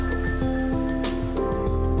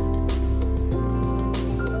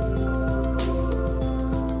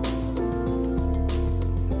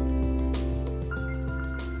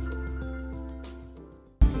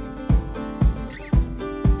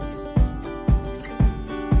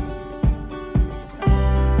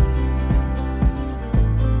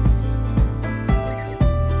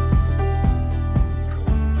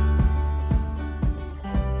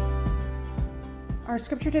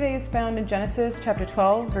scripture today is found in Genesis chapter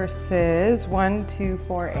 12, verses 1 to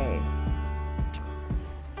 4a.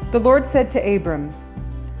 The Lord said to Abram,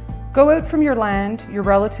 "Go out from your land, your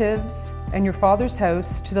relatives, and your father's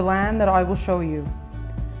house to the land that I will show you.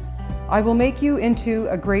 I will make you into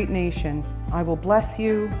a great nation. I will bless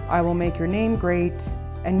you. I will make your name great,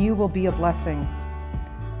 and you will be a blessing.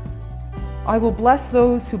 I will bless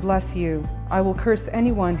those who bless you. I will curse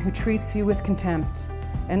anyone who treats you with contempt,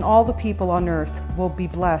 and all the people on earth will be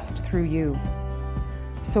blessed through you."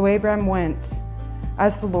 So Abram went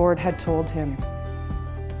as the Lord had told him.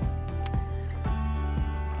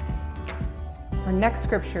 Our next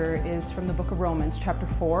scripture is from the book of Romans, chapter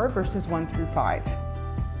 4, verses 1 through 5.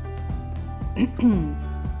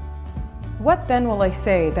 What then will I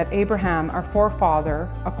say that Abraham, our forefather,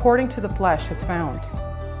 according to the flesh, has found?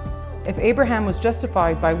 If Abraham was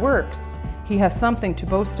justified by works, he has something to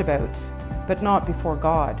boast about, but not before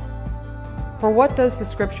God. For what does the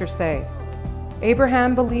scripture say?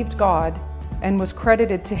 Abraham believed God and was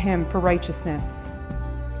credited to him for righteousness.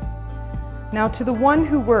 Now to the one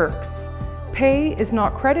who works, pay is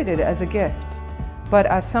not credited as a gift, but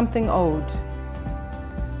as something owed.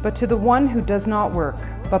 But to the one who does not work,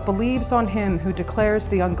 but believes on him who declares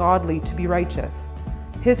the ungodly to be righteous,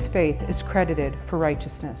 his faith is credited for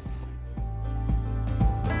righteousness.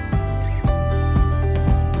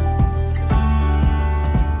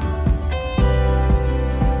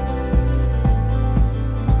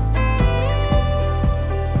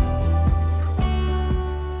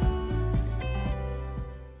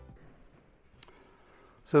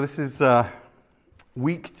 So this is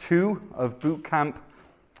week 2 of Boot Camp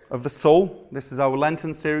of the Soul. This is our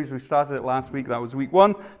Lenten series. We started it last week. That was week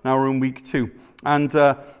 1. Now we're in week 2. And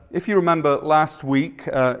if you remember last week,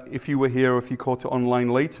 if you were here or if you caught it online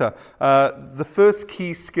later, the first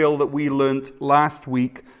key skill that we learnt last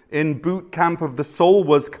week in Boot Camp of the Soul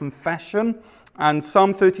was confession. And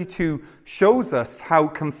Psalm 32 shows us how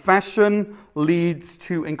confession leads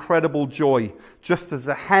to incredible joy. Just as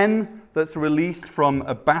a hen that's released from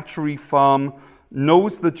a battery farm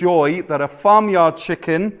knows the joy that a farmyard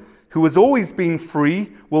chicken who has always been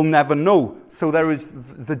free will never know. So there is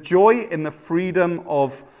the joy in the freedom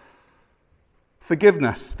of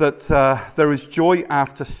forgiveness, that there is joy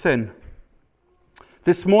after sin.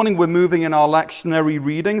 This morning we're moving in our lectionary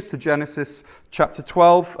readings to Genesis chapter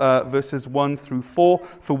 12, verses 1 through 4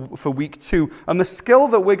 for week 2. And the skill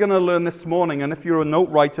that we're going to learn this morning, and if you're a note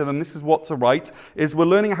writer, then this is what to write, is we're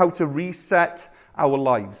learning how to reset our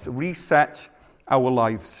lives. Reset our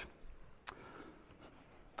lives.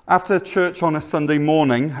 After church on a Sunday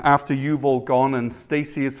morning, after you've all gone and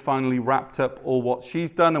Stacey has finally wrapped up all what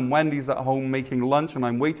she's done and Wendy's at home making lunch and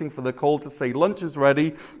I'm waiting for the call to say lunch is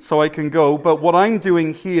ready so I can go. But what I'm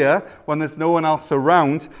doing here when there's no one else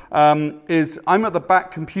around is I'm at the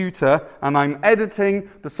back computer and I'm editing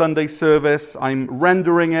the Sunday service, I'm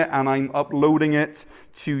rendering it and I'm uploading it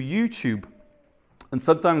to YouTube. And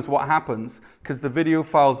sometimes what happens, because the video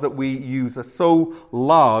files that we use are so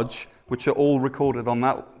large, which are all recorded on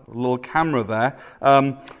that little camera there,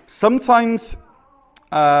 sometimes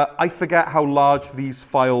I forget how large these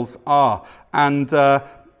files are. And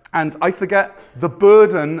I forget the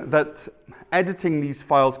burden that editing these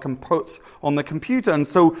files can put on the computer. And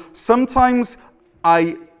so sometimes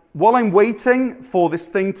while I'm waiting for this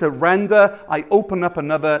thing to render, I open up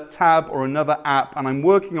another tab or another app and I'm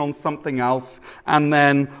working on something else. And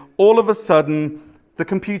then all of a sudden, the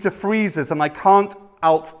computer freezes and I can't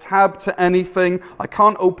Alt-tab to anything. I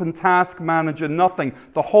can't open Task Manager, nothing.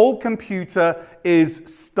 The whole computer is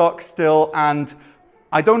stuck still and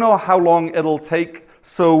I don't know how long it'll take.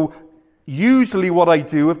 So usually what I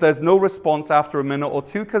do, if there's no response after a minute or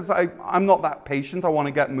two, because I'm not that patient, I want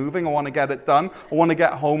to get moving, I want to get it done, I want to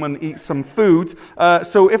get home and eat some food.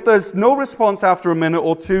 So if there's no response after a minute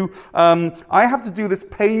or two, I have to do this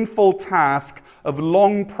painful task of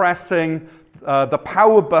long pressing the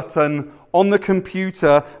power button on the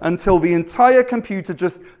computer until the entire computer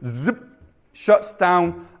just shuts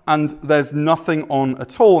down and there's nothing on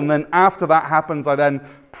at all. And then after that happens, I then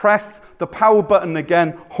press the power button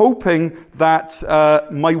again, hoping that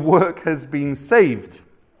my work has been saved.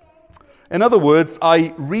 In other words,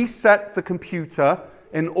 I reset the computer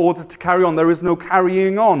in order to carry on. There is no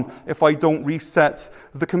carrying on if I don't reset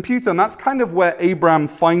the computer. And that's kind of where Abraham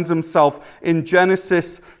finds himself in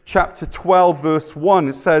Genesis chapter 12, verse 1.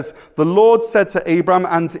 It says, "The Lord said to Abraham,"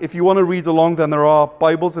 and if you want to read along, then there are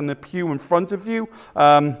Bibles in the pew in front of you.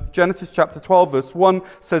 Genesis chapter 12, verse 1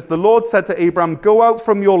 says, "The Lord said to Abraham, go out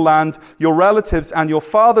from your land, your relatives, and your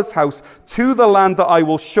father's house to the land that I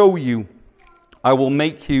will show you. I will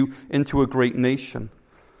make you into a great nation."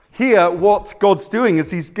 Here, what God's doing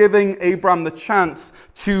is he's giving Abraham the chance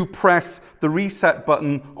to press the reset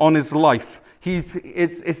button on his life.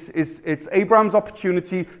 It's Abraham's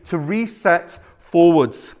opportunity to reset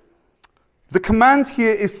forwards. The command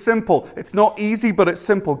here is simple. It's not easy, but it's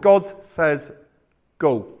simple. God says,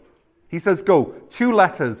 go. He says, go. 2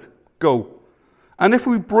 letters, go. And if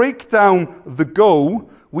we break down the go,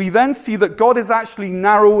 we then see that God is actually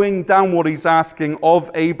narrowing down what he's asking of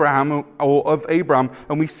Abraham,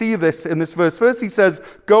 and we see this in this verse. First he says,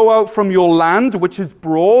 go out from your land, which is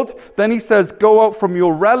broad. Then he says, go out from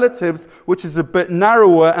your relatives, which is a bit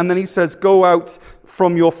narrower. And then he says, go out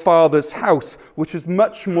from your father's house, which is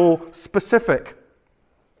much more specific.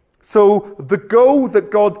 So the go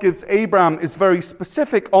that God gives Abraham is very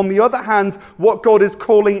specific. On the other hand, what God is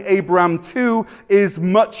calling Abraham to is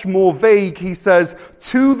much more vague. He says,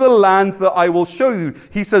 to the land that I will show you.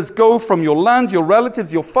 He says, go from your land, your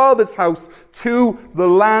relatives, your father's house, to the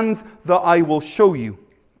land that I will show you.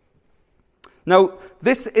 Now,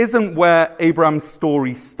 this isn't where Abraham's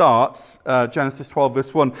story starts, Genesis 12,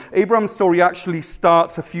 verse 1. Abraham's story actually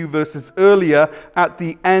starts a few verses earlier at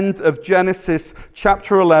the end of Genesis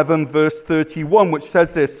chapter 11, verse 31, which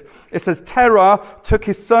says this. It says, Terah took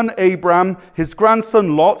his son Abram, his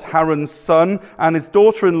grandson Lot, Haran's son, and his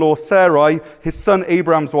daughter-in-law Sarai, his son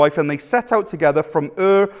Abraham's wife, and they set out together from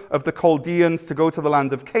Ur of the Chaldeans to go to the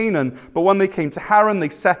land of Canaan. But when they came to Haran, they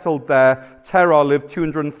settled there. Terah lived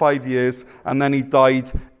 205 years, and then he died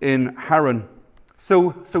in Haran.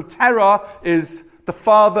 So Terah is the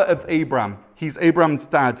father of Abram. He's Abraham's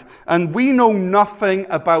dad. And we know nothing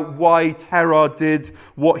about why Terah did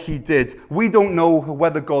what he did. We don't know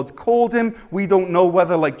whether God called him. We don't know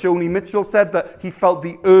whether, like Joni Mitchell said, that he felt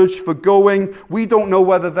the urge for going. We don't know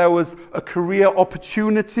whether there was a career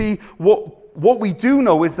opportunity. What we do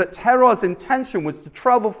know is that Terah's intention was to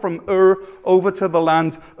travel from Ur over to the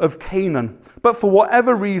land of Canaan. But for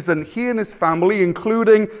whatever reason, he and his family,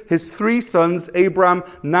 including his 3 sons, Abram,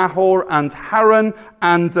 Nahor, and Haran,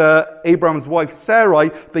 and Abram's wife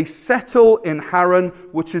Sarai, they settle in Haran,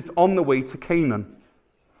 which is on the way to Canaan.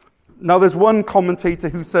 Now, there's one commentator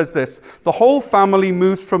who says this: the whole family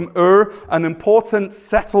moves from Ur, an important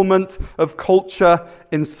settlement of culture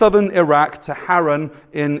in southern Iraq, to Haran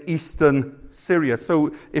in eastern Syria.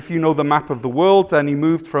 So if you know the map of the world, then he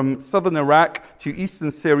moved from southern Iraq to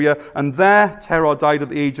eastern Syria, and there Terah died at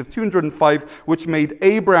the age of 205, which made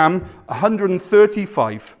Abraham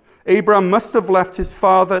 135. Abraham must have left his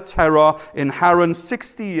father Terah in Haran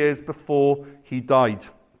 60 years before he died.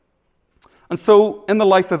 And so, in the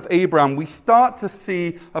life of Abraham, we start to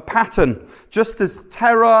see a pattern. Just as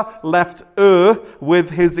Terah left Ur with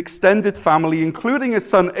his extended family, including his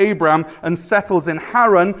son Abram, and settles in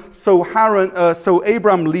Haran, so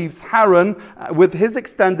Abram leaves Haran with his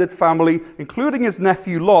extended family, including his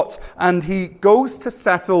nephew Lot, and he goes to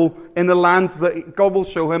settle in a land that God will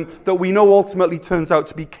show him that we know ultimately turns out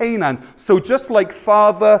to be Canaan. So just like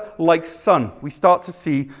father, like son, we start to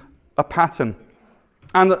see a pattern.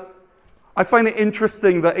 And I find it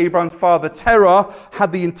interesting that Abraham's father, Terah,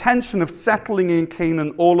 had the intention of settling in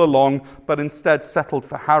Canaan all along, but instead settled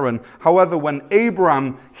for Haran. However, when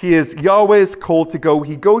Abraham hears Yahweh's call to go,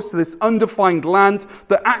 he goes to this undefined land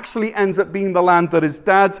that actually ends up being the land that his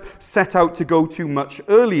dad set out to go to much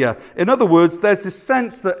earlier. In other words, there's this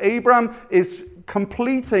sense that Abraham is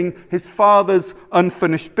completing his father's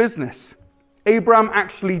unfinished business. Abraham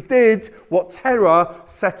actually did what Terah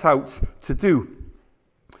set out to do.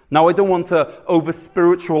 Now, I don't want to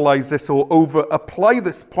over-spiritualize this or over-apply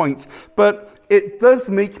this point, but it does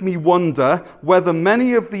make me wonder whether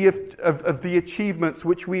many of the achievements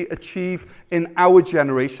which we achieve in our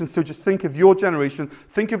generation, so just think of your generation,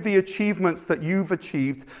 think of the achievements that you've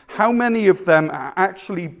achieved, how many of them are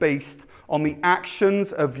actually based on the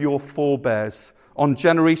actions of your forebears, on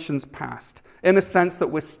generations past, in a sense that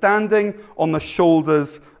we're standing on the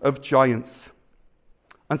shoulders of giants.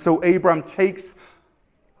 And so Abraham takes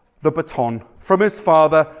the baton from his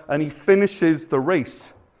father and he finishes the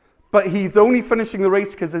race. But he's only finishing the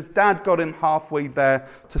race because his dad got him halfway there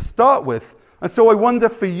to start with. And so I wonder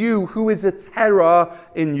for you, who is a Terah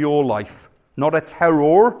in your life? Not a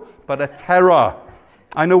terror, but a Terah.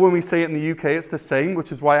 I know when we say it in the UK, it's the same,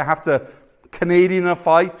 which is why I have to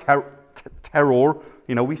Canadianify terror.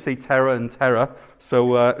 You know, we say terror and terror,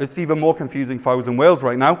 so it's even more confusing if I was in Wales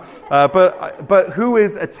right now. But who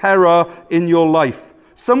is a Terah in your life?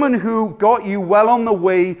 Someone who got you well on the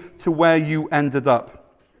way to where you ended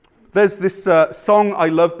up. There's this song I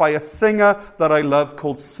love by a singer that I love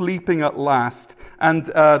called Sleeping at Last. And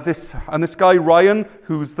this guy, Ryan,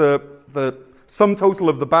 who's the sum total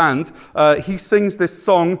of the band, he sings this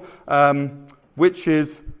song, which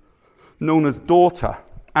is known as daughter.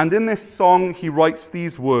 And in this song, he writes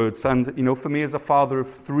these words. And, for me as a father of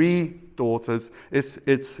 3 daughters, it's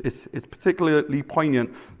particularly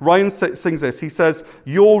poignant. Ryan sings this. He says,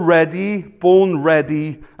 "You're ready, born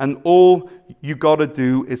ready, and all you got to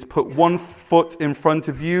do is put one foot in front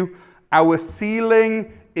of you. Our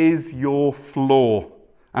ceiling is your floor,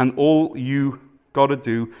 and all you got to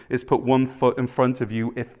do is put one foot in front of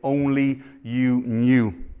you. If only you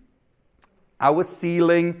knew." Our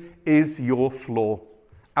ceiling is your floor.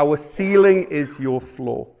 Our ceiling is your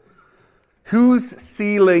floor. Whose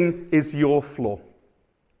ceiling is your floor?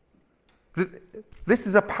 This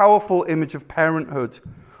is a powerful image of parenthood.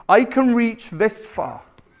 I can reach this far,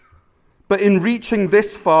 but in reaching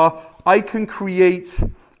this far, I can create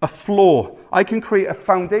a floor. I can create a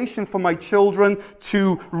foundation for my children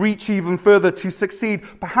to reach even further, to succeed,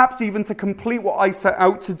 perhaps even to complete what I set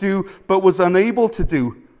out to do, but was unable to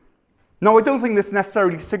do. Now, I don't think this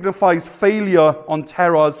necessarily signifies failure on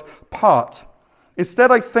Terah's part.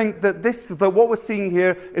 Instead, I think that what we're seeing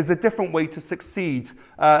here is a different way to succeed,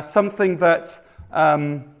 something that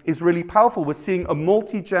is really powerful. We're seeing a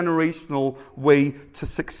multi-generational way to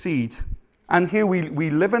succeed. And here we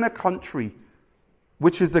live in a country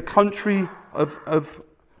which is a country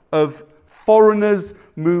of foreigners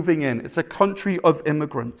moving in. It's a country of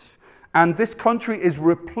immigrants. And this country is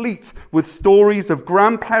replete with stories of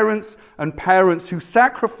grandparents and parents who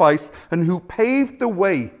sacrificed and who paved the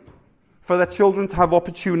way for their children to have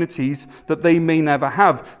opportunities that they may never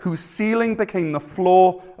have, whose ceiling became the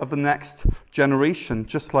floor of the next generation,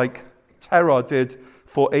 just like Terah did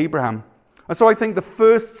for Abraham. And so I think the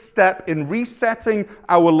first step in resetting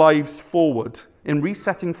our lives forward,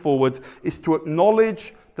 is to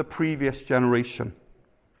acknowledge the previous generation.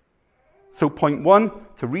 So point 1,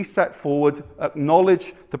 to reset forward,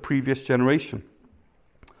 acknowledge the previous generation.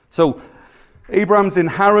 So Abraham's in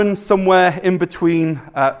Haran, somewhere in between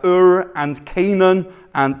Ur and Canaan,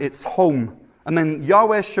 and it's home. And then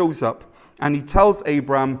Yahweh shows up, and he tells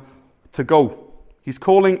Abraham to go. He's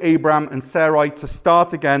calling Abraham and Sarai to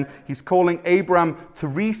start again. He's calling Abraham to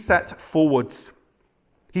reset forwards.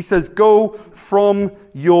 He says, "Go from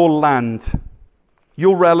your land,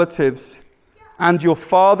 your relatives, and your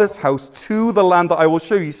father's house to the land that I will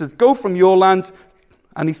show you." He says, "Go from your land,"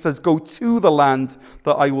 and he says, "Go to the land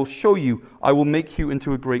that I will show you. I will make you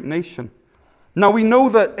into a great nation." Now we know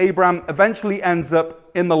that Abraham eventually ends up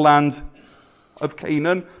in the land of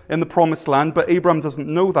Canaan, in the promised land, but Abraham doesn't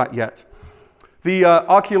know that yet. The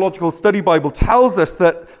Archaeological Study Bible tells us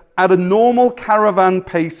that at a normal caravan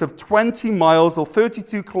pace of 20 miles or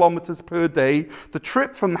 32 kilometers per day, the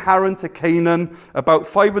trip from Haran to Canaan, about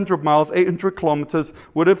 500 miles, 800 kilometers,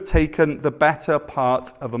 would have taken the better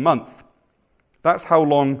part of a month. That's how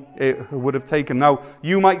long it would have taken. Now,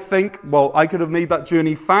 you might think, well, I could have made that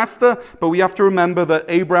journey faster, but we have to remember that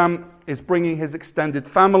Abraham is bringing his extended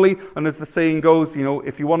family, and as the saying goes,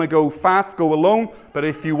 if you want to go fast, go alone, but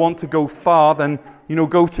if you want to go far, then,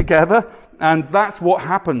 go together. And that's what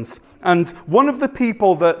happens. And one of the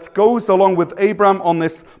people that goes along with Abraham on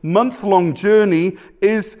this month-long journey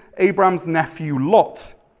is Abraham's nephew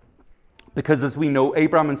Lot. Because as we know,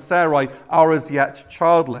 Abraham and Sarai are as yet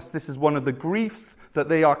childless. This is one of the griefs that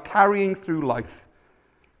they are carrying through life.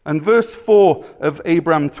 And verse 4 of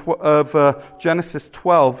Genesis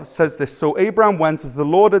 12 says this: "So Abraham went as the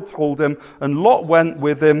Lord had told him, and Lot went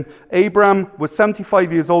with him. Abraham was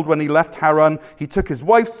 75 years old when he left Haran. He took his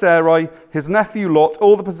wife Sarai, his nephew Lot,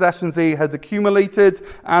 all the possessions they had accumulated,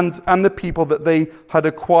 and the people that they had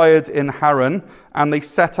acquired in Haran, and they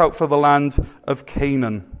set out for the land of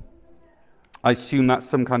Canaan." I assume that's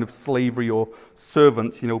some kind of slavery or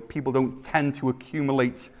servants. People don't tend to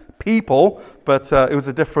accumulate people, but it was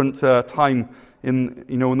a different time in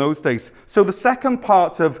those days. So the second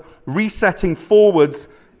part of resetting forwards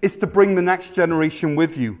is to bring the next generation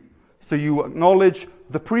with you. So you acknowledge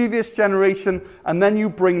the previous generation, and then you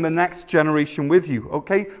bring the next generation with you.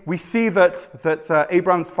 Okay? We see that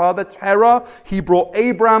Abraham's father Terah, he brought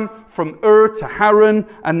Abraham from Ur to Haran,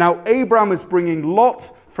 and now Abraham is bringing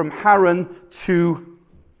Lot from Haran to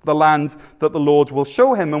the land that the Lord will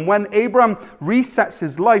show him. And when Abraham resets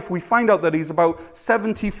his life, we find out that he's about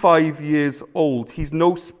 75 years old. He's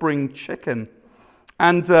no spring chicken.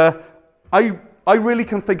 And I really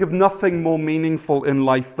can think of nothing more meaningful in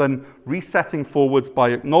life than resetting forwards by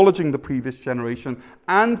acknowledging the previous generation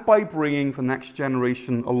and by bringing the next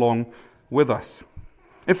generation along with us.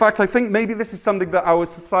 In fact, I think maybe this is something that our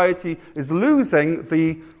society is losing,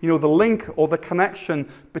 the link or the connection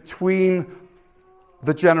between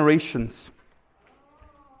the generations.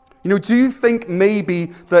 Do you think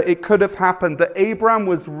maybe that it could have happened that Abraham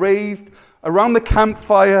was raised around the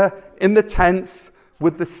campfire, in the tents,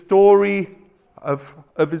 with the story of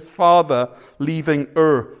his father leaving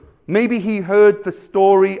Ur. Maybe he heard the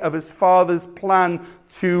story of his father's plan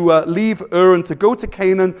to leave Ur and to go to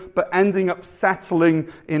Canaan, but ending up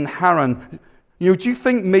settling in Haran. Do you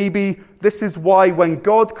think maybe this is why when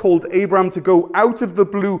God called Abraham to go out of the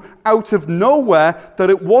blue, out of nowhere, that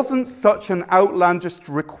it wasn't such an outlandish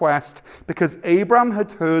request, because Abraham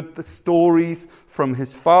had heard the stories from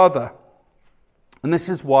his father. And this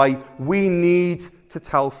is why we need to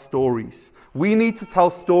tell stories. We need to tell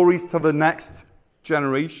stories to the next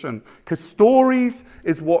generation, because stories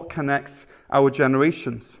is what connects our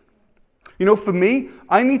generations. For me,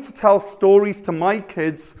 I need to tell stories to my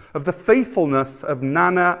kids of the faithfulness of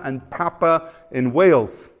Nana and Papa in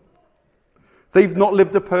Wales. They've not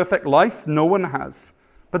lived a perfect life, no one has,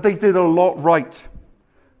 but they did a lot right.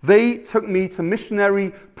 They took me to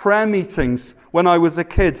missionary prayer meetings when I was a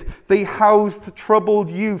kid. They housed troubled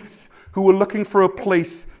youths who were looking for a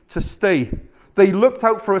place to stay. They looked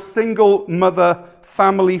out for a single mother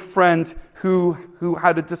family friend who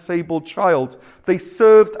had a disabled child. They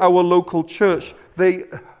served our local church. They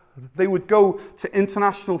would go to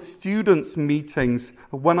international students' meetings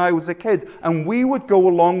when I was a kid, and we would go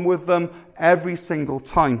along with them every single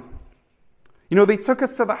time. They took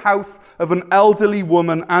us to the house of an elderly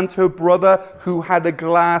woman and her brother who had a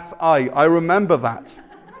glass eye. I remember that.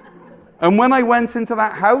 And when I went into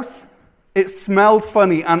that house, it smelled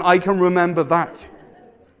funny, and I can remember that.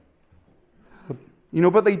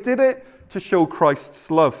 But they did it to show Christ's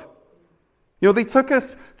love. They took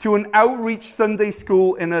us to an outreach Sunday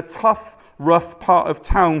school in a tough, rough part of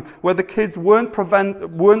town where the kids weren't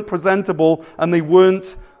presentable and they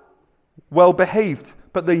weren't well behaved,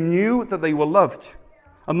 but they knew that they were loved.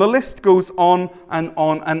 And the list goes on and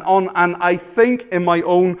on and on. And I think in my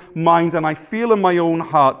own mind, and I feel in my own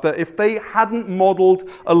heart, that if they hadn't modeled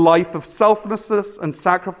a life of selflessness and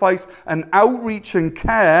sacrifice and outreach and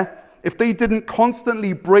care, if they didn't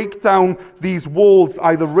constantly break down these walls,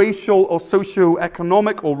 either racial or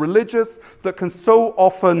socio-economic or religious, that can so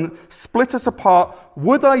often split us apart,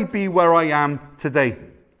 would I be where I am today?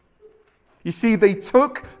 You see, they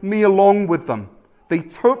took me along with them. They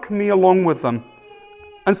took me along with them.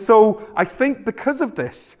 And so I think because of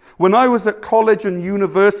this, when I was at college and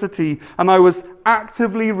university and I was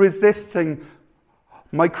actively resisting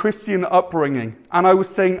my Christian upbringing, and I was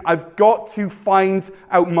saying, I've got to find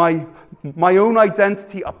out my own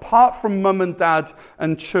identity apart from mum and dad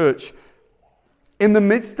and church. In the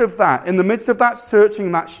midst of that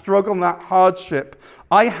searching, that struggle, and that hardship,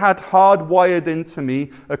 I had hardwired into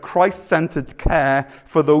me a Christ-centered care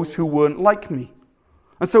for those who weren't like me.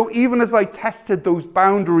 And so even as I tested those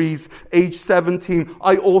boundaries, age 17,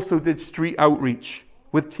 I also did street outreach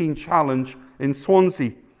with Teen Challenge in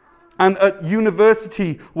Swansea. And at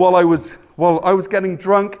university, while I was getting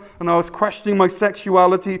drunk and I was questioning my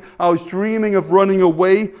sexuality, I was dreaming of running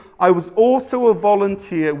away, I was also a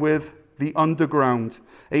volunteer with The Underground,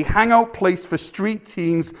 a hangout place for street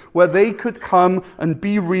teens where they could come and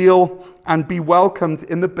be real and be welcomed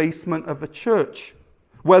in the basement of a church,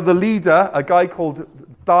 where the leader, a guy called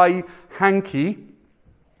Dai Hankey,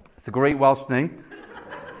 it's a great Welsh name,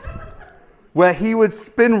 where he would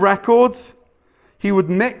spin records, he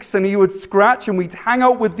would mix and he would scratch, and we'd hang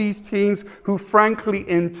out with these teens who frankly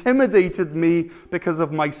intimidated me because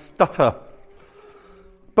of my stutter.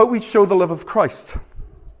 But we'd show the love of Christ.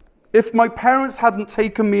 If my parents hadn't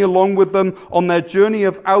taken me along with them on their journey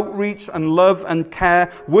of outreach and love and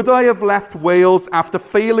care, would I have left Wales after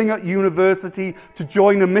failing at university to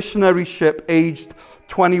join a missionary ship aged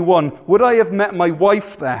 21? Would I have met my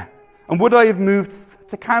wife there? And would I have moved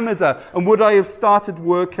to Canada? And would I have started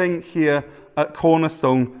working here at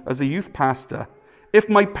Cornerstone as a youth pastor? If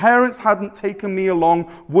my parents hadn't taken me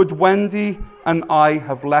along, would Wendy and I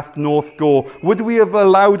have left North Gore? Would we have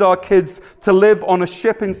allowed our kids to live on a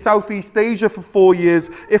ship in Southeast Asia for 4 years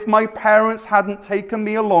if my parents hadn't taken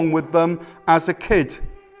me along with them as a kid?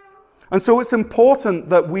 And so it's important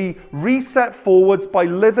that we reset forwards by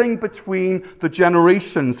living between the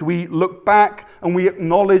generations. We look back and we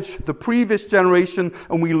acknowledge the previous generation,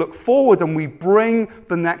 and we look forward and we bring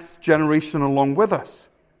the next generation along with us.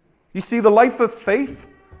 You see, the life of faith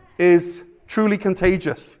is truly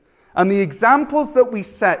contagious. And the examples that we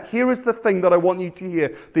set, here is the thing that I want you to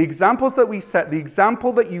hear. The examples that we set, the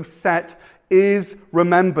example that you set is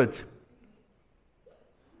remembered.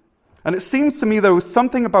 And it seems to me there was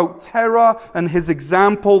something about Terah and his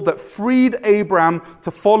example that freed Abraham to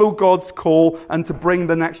follow God's call and to bring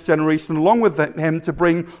the next generation along with him, to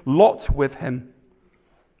bring Lot with him.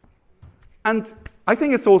 And I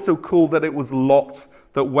think it's also cool that it was Lot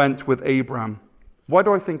that went with Abraham. Why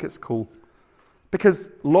do I think it's cool? Because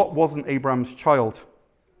Lot wasn't Abraham's child.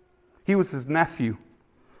 He was his nephew.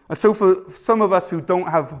 And so for some of us who don't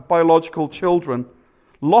have biological children,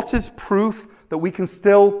 Lot is proof that we can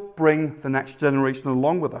still bring the next generation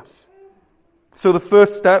along with us. So the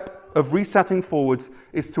first step of resetting forwards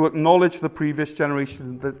is to acknowledge the previous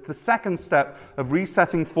generation. The second step of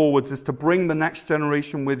resetting forwards is to bring the next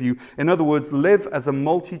generation with you. In other words, live as a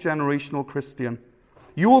multi-generational Christian.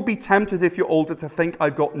 You will be tempted if you're older to think,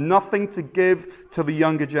 I've got nothing to give to the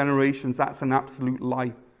younger generations. That's an absolute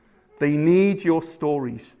lie. They need your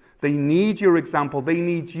stories. They need your example. They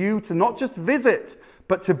need you to not just visit,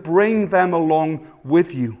 but to bring them along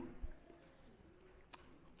with you.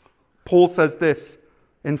 Paul says this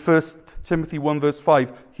in 1 Timothy 1 verse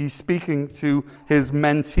 5. He's speaking to his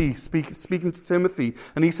mentee, speaking to Timothy.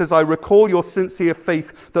 And he says, I recall your sincere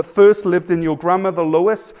faith that first lived in your grandmother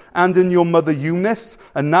Lois and in your mother Eunice,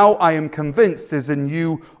 and now I am convinced is in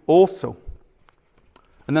you also.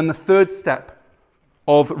 And then the third step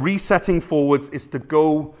of resetting forwards is to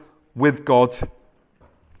go with God.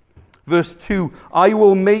 Verse 2, I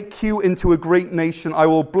will make you into a great nation. I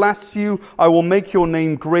will bless you. I will make your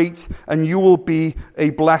name great, and you will be a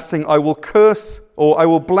blessing. I will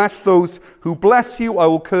bless those who bless you. I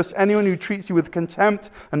will curse anyone who treats you with contempt,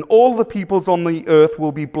 and all the peoples on the earth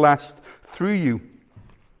will be blessed through you.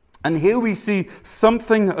 And here we see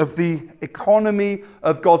something of the economy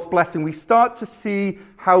of God's blessing. We start to see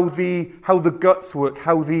how the guts work,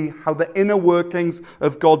 how the inner workings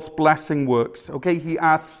of God's blessing works. Okay, he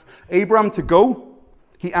asks Abraham to go.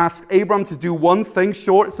 He asks Abraham to do one thing.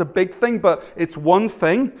 Sure, it's a big thing, but it's one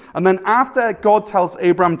thing. And then after God tells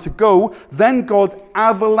Abraham to go, then God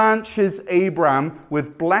avalanches Abraham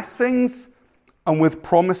with blessings and with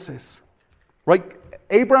promises. Right?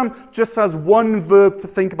 Abraham just has one verb to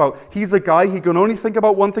think about. He's a guy, he can only think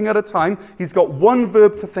about one thing at a time. He's got one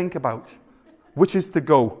verb to think about, which is to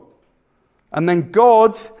go. And then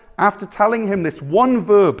God, after telling him this one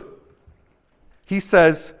verb, he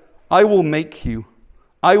says, I will make you.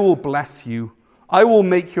 I will bless you. I will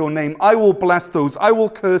make your name. I will bless those. I will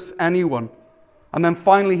curse anyone. And then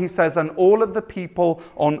finally he says, and all of the people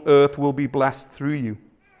on earth will be blessed through you.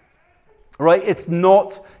 Right? It's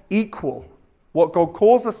not equal. What God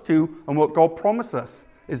calls us to and what God promised us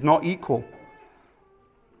is not equal.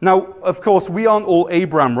 Now, of course, we aren't all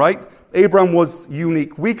Abraham, right? Abraham was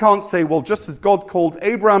unique. We can't say, well, just as God called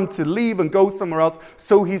Abraham to leave and go somewhere else,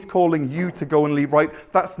 so he's calling you to go and leave, right?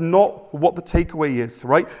 That's not what the takeaway is,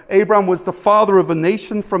 right? Abraham was the father of a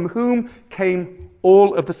nation from whom came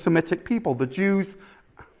all of the Semitic people, the Jews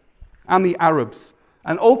and the Arabs.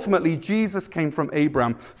 And ultimately, Jesus came from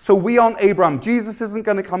Abraham. So we aren't Abraham. Jesus isn't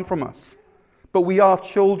going to come from us. But we are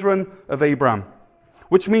children of Abraham,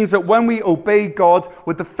 which means that when we obey God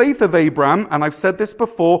with the faith of Abraham, and I've said this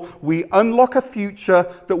before, we unlock a future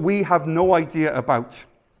that we have no idea about.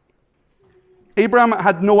 Abraham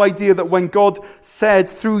had no idea that when God said,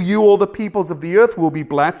 through you all the peoples of the earth will be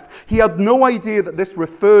blessed, he had no idea that this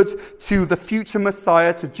referred to the future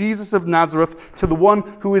Messiah, to Jesus of Nazareth, to the one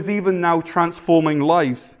who is even now transforming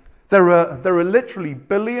lives. There are literally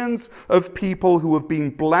billions of people who have been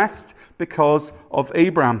blessed because of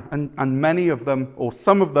Abraham, and many of them, or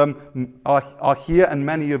some of them, are here, and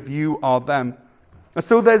many of you are them. And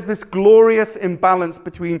so there's this glorious imbalance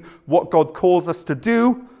between what God calls us to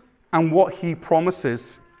do and what he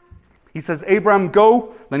promises. He says, Abraham,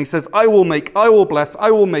 go. Then he says, I will make, I will bless,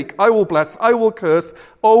 I will make, I will bless, I will curse.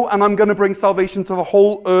 Oh, and I'm going to bring salvation to the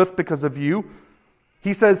whole earth because of you.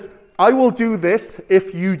 He says, I will do this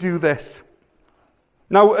if you do this.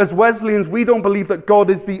 Now, as Wesleyans, we don't believe that God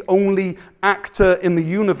is the only actor in the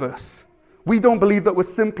universe. We don't believe that we're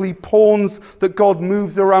simply pawns that God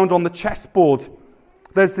moves around on the chessboard.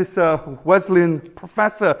 There's this Wesleyan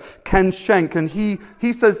professor, Ken Schenck, and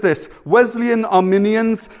he says this: Wesleyan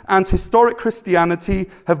Arminians and historic Christianity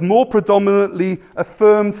have more predominantly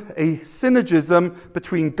affirmed a synergism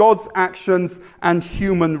between God's actions and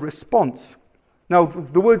human response. Now,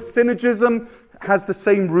 the word synergism has the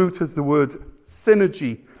same root as the word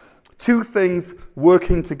synergy. Two things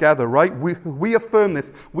working together, right? We affirm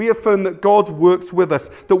this. We affirm that God works with us,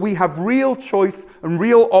 that we have real choice and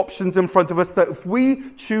real options in front of us, that if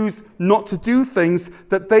we choose not to do things,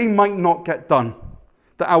 that they might not get done,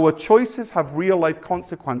 that our choices have real life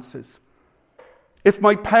consequences. If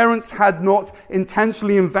my parents had not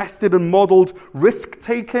intentionally invested and modeled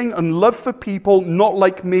risk-taking and love for people not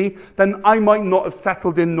like me, then I might not have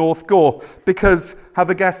settled in North Gore, because, have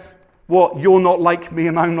a guess what, you're not like me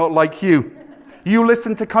and I'm not like you. You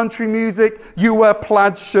listen to country music, you wear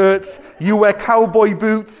plaid shirts, you wear cowboy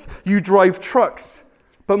boots, you drive trucks.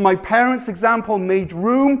 But my parents' example made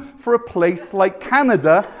room for a place like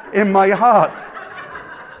Canada in my heart.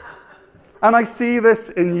 And I see this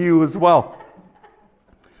in you as well.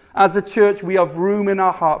 As a church, we have room in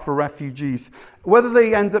our heart for refugees. Whether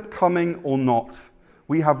they end up coming or not,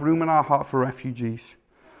 we have room in our heart for refugees.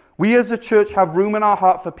 We as a church have room in our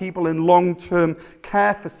heart for people in long-term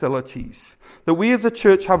care facilities. That we as a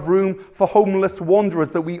church have room for homeless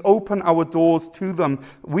wanderers, that we open our doors to them.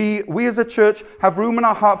 We as a church have room in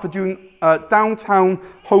our heart for doing downtown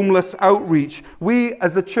homeless outreach. We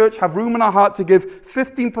as a church have room in our heart to give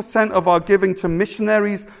 15% of our giving to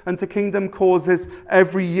missionaries and to kingdom causes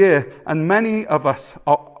every year. And many of us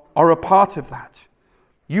are a part of that.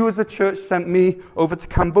 You as a church sent me over to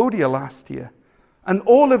Cambodia last year. And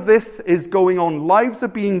all of this is going on. Lives are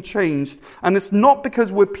being changed. And it's not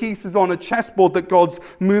because we're pieces on a chessboard that God's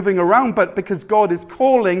moving around, but because God is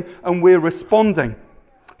calling and we're responding.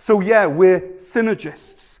 So yeah, we're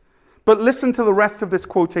synergists. But listen to the rest of this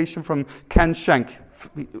quotation from Ken Schenck.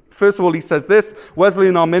 First of all, he says this: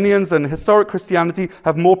 Wesleyan Arminians and historic Christianity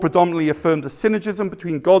have more predominantly affirmed a synergism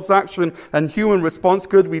between God's action and human response.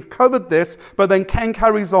 Good, we've covered this, but then Ken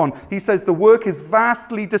carries on. He says the work is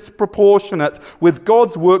vastly disproportionate, with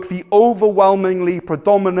God's work the overwhelmingly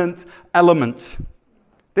predominant element.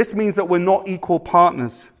 This means that we're not equal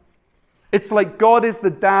partners. It's like God is the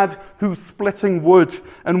dad who's splitting wood,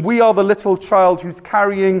 and we are the little child who's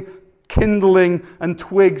carrying kindling and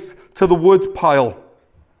twigs to the wood pile.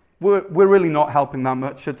 We're really not helping that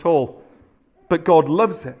much at all. But God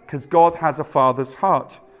loves it because God has a father's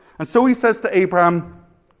heart. And so he says to Abraham,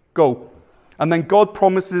 go. And then God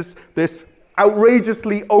promises this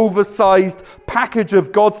outrageously oversized package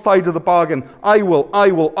of God's side of the bargain. I will,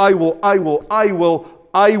 I will, I will, I will, I will,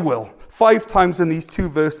 I will. 5 times in these 2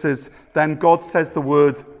 verses, then God says the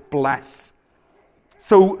word bless.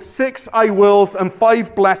 So 6 I wills and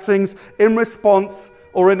 5 blessings in response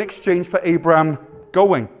or in exchange for Abraham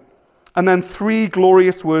going. And then 3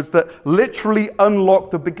 glorious words that literally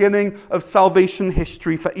unlock the beginning of salvation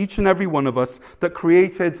history for each and every one of us, that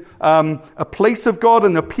created a place of God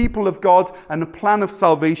and a people of God and a plan of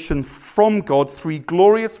salvation from God. 3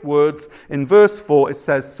 glorious words. In verse 4 it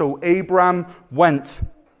says, so Abraham went.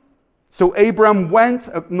 So Abraham went,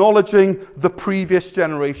 acknowledging the previous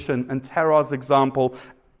generation and Terah's example.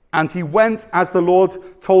 And he went as the Lord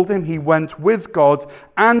told him. He went with God,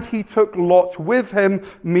 and he took Lot with him,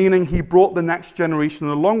 meaning he brought the next generation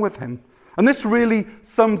along with him. And this really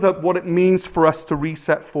sums up what it means for us to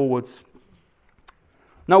reset forwards.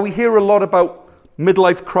 Now, we hear a lot about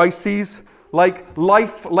midlife crises, like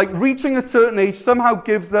reaching a certain age somehow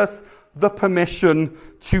gives us the permission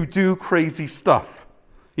to do crazy stuff.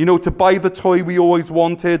 You know, to buy the toy we always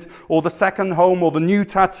wanted, or the second home, or the new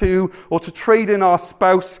tattoo, or to trade in our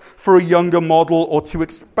spouse for a younger model, or to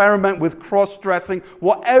experiment with cross-dressing,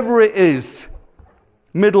 whatever it is,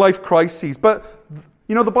 midlife crises. But,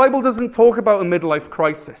 you know, the Bible doesn't talk about a midlife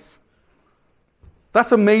crisis.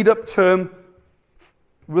 That's a made-up term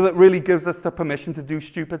that really gives us the permission to do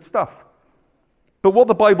stupid stuff. But what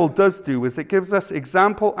the Bible does do is it gives us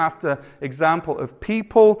example after example of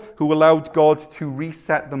people who allowed God to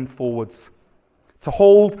reset them forwards, to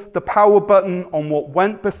hold the power button on what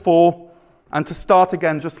went before and to start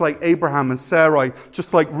again, just like Abraham and Sarai,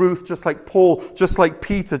 just like Ruth, just like Paul, just like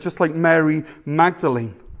Peter, just like Mary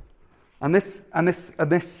Magdalene. And this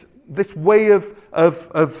way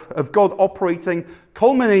of God operating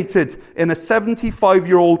culminated in a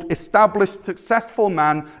 75-year-old established, successful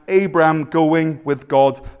man, Abraham, going with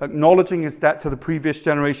God, acknowledging his debt to the previous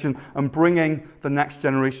generation and bringing the next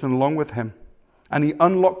generation along with him. And he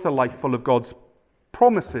unlocked a life full of God's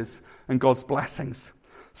promises and God's blessings.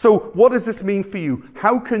 So what does this mean for you?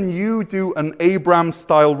 How can you do an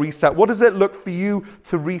Abraham-style reset? What does it look for you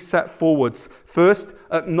to reset forwards? First,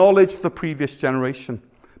 acknowledge the previous generation.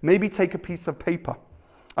 Maybe take a piece of paper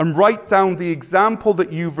and write down the example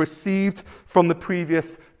that you've received from the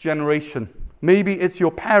previous generation. Maybe it's your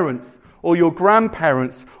parents or your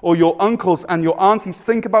grandparents or your uncles and your aunties.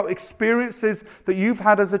 Think about experiences that you've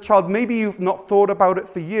had as a child. Maybe you've not thought about it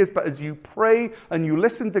for years, but as you pray and you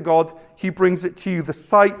listen to God, he brings it to you, the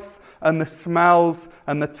sights and the smells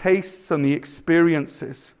and the tastes and the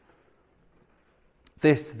experiences.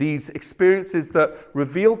 These experiences that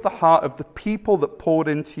revealed the heart of the people that poured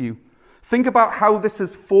into you. Think about how this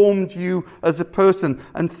has formed you as a person,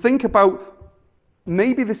 and think about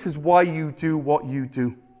maybe this is why you do what you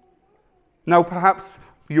do. Now, perhaps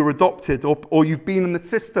you're adopted, or you've been in the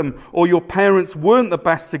system, or your parents weren't the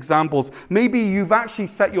best examples. Maybe you've actually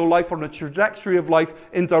set your life on a trajectory of life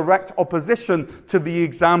in direct opposition to the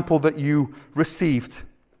example that you received.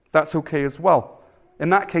 That's okay as well. In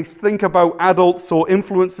that case, think about adults or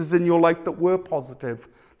influences in your life that were positive,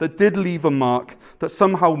 that did leave a mark, that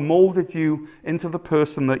somehow molded you into the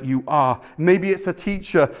person that you are. Maybe it's a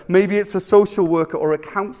teacher, maybe it's a social worker or a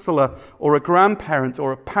counselor or a grandparent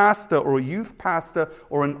or a pastor or a youth pastor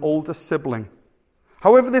or an older sibling.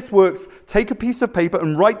 However this works, take a piece of paper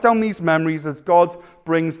and write down these memories as God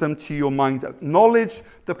brings them to your mind. Acknowledge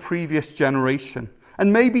the previous generation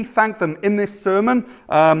and maybe thank them. In this sermon,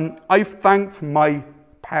 I've thanked my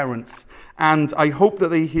parents, and I hope that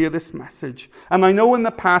they hear this message. And I know in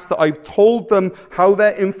the past that I've told them how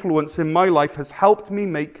their influence in my life has helped me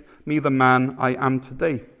make me the man I am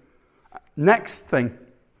today. Next thing,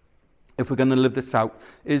 if we're going to live this out,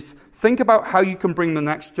 is think about how you can bring the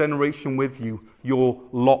next generation with you, your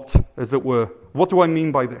lot, as it were. What do I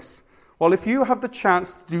mean by this? Well, if you have the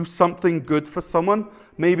chance to do something good for someone,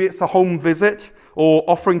 maybe it's a home visit, or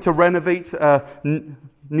offering to renovate a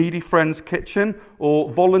needy friend's kitchen, or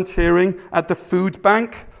volunteering at the food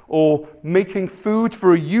bank, or making food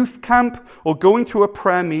for a youth camp, or going to a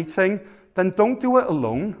prayer meeting, then don't do it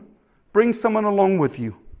alone. Bring someone along with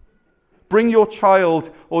you. Bring your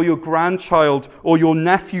child or your grandchild or your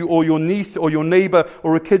nephew or your niece or your neighbor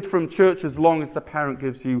or a kid from church, as long as the parent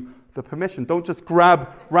gives you the permission. Don't just grab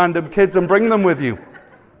random kids and bring them with you.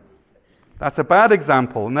 That's a bad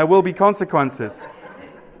example, and there will be consequences.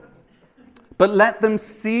 But let them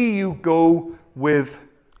see you go with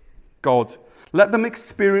God. Let them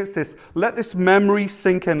experience this. Let this memory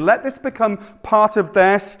sink in. Let this become part of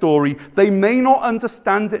their story. They may not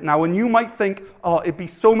understand it now, and you might think, oh, it'd be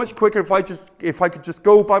so much quicker if I could just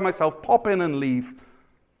go by myself, pop in and leave.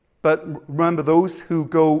 But remember, those who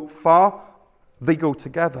go far, they go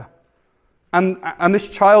together. And this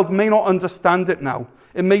child may not understand it now.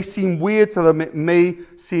 It may seem weird to them. It may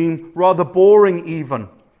seem rather boring even.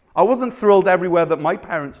 I wasn't thrilled everywhere that my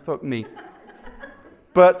parents took me.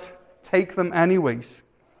 But take them anyways.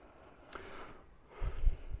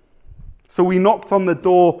 So we knocked on the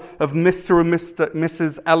door of Mr. and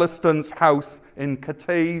Mrs. Elliston's house in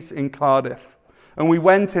Cathays in Cardiff. And we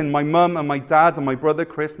went in, my mum and my dad and my brother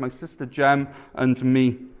Chris, my sister Jem and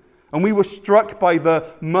me. And we were struck by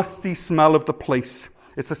the musty smell of the place.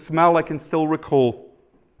 It's a smell I can still recall.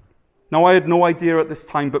 Now, I had no idea at this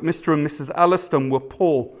time, but Mr. and Mrs. Elliston were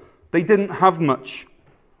poor. They didn't have much.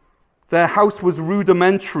 Their house was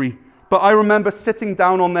rudimentary, but I remember sitting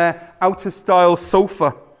down on their out-of-style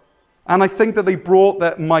sofa, and I think that they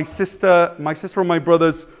brought my sister and my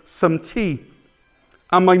brothers some tea,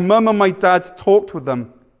 and my mum and my dad talked with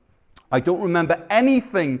them. I don't remember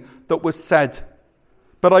anything that was said,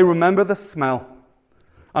 but I remember the smell,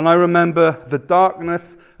 and I remember the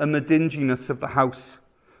darkness and the dinginess of the house.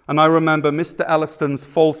 And I remember Mr. Elliston's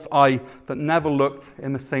false eye that never looked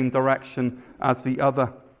in the same direction as the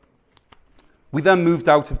other. We then moved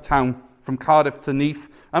out of town from Cardiff to Neath,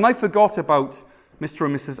 and I forgot about Mr.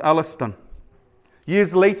 and Mrs. Elliston.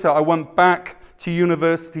 Years later, I went back to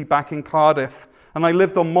university back in Cardiff, and I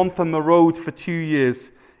lived on Monthermer Road for 2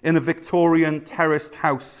 years in a Victorian terraced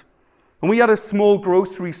house. And we had a small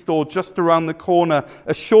grocery store just around the corner,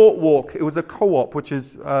 a short walk. It was a Co-op, which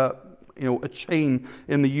is a chain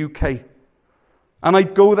in the UK. And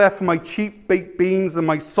I'd go there for my cheap baked beans and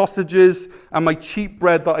my sausages and my cheap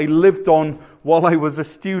bread that I lived on while I was a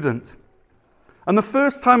student. And the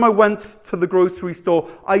first time I went to the grocery store,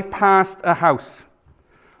 I passed a house.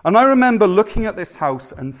 And I remember looking at this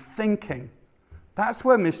house and thinking, that's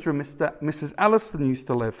where Mr. and Mrs. Elliston used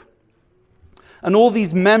to live. And all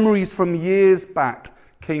these memories from years back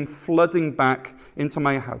came flooding back into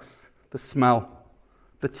my house. The smell,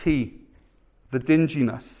 the tea, the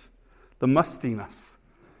dinginess, the mustiness,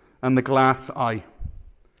 and the glass eye.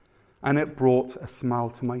 And it brought a smile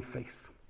to my face.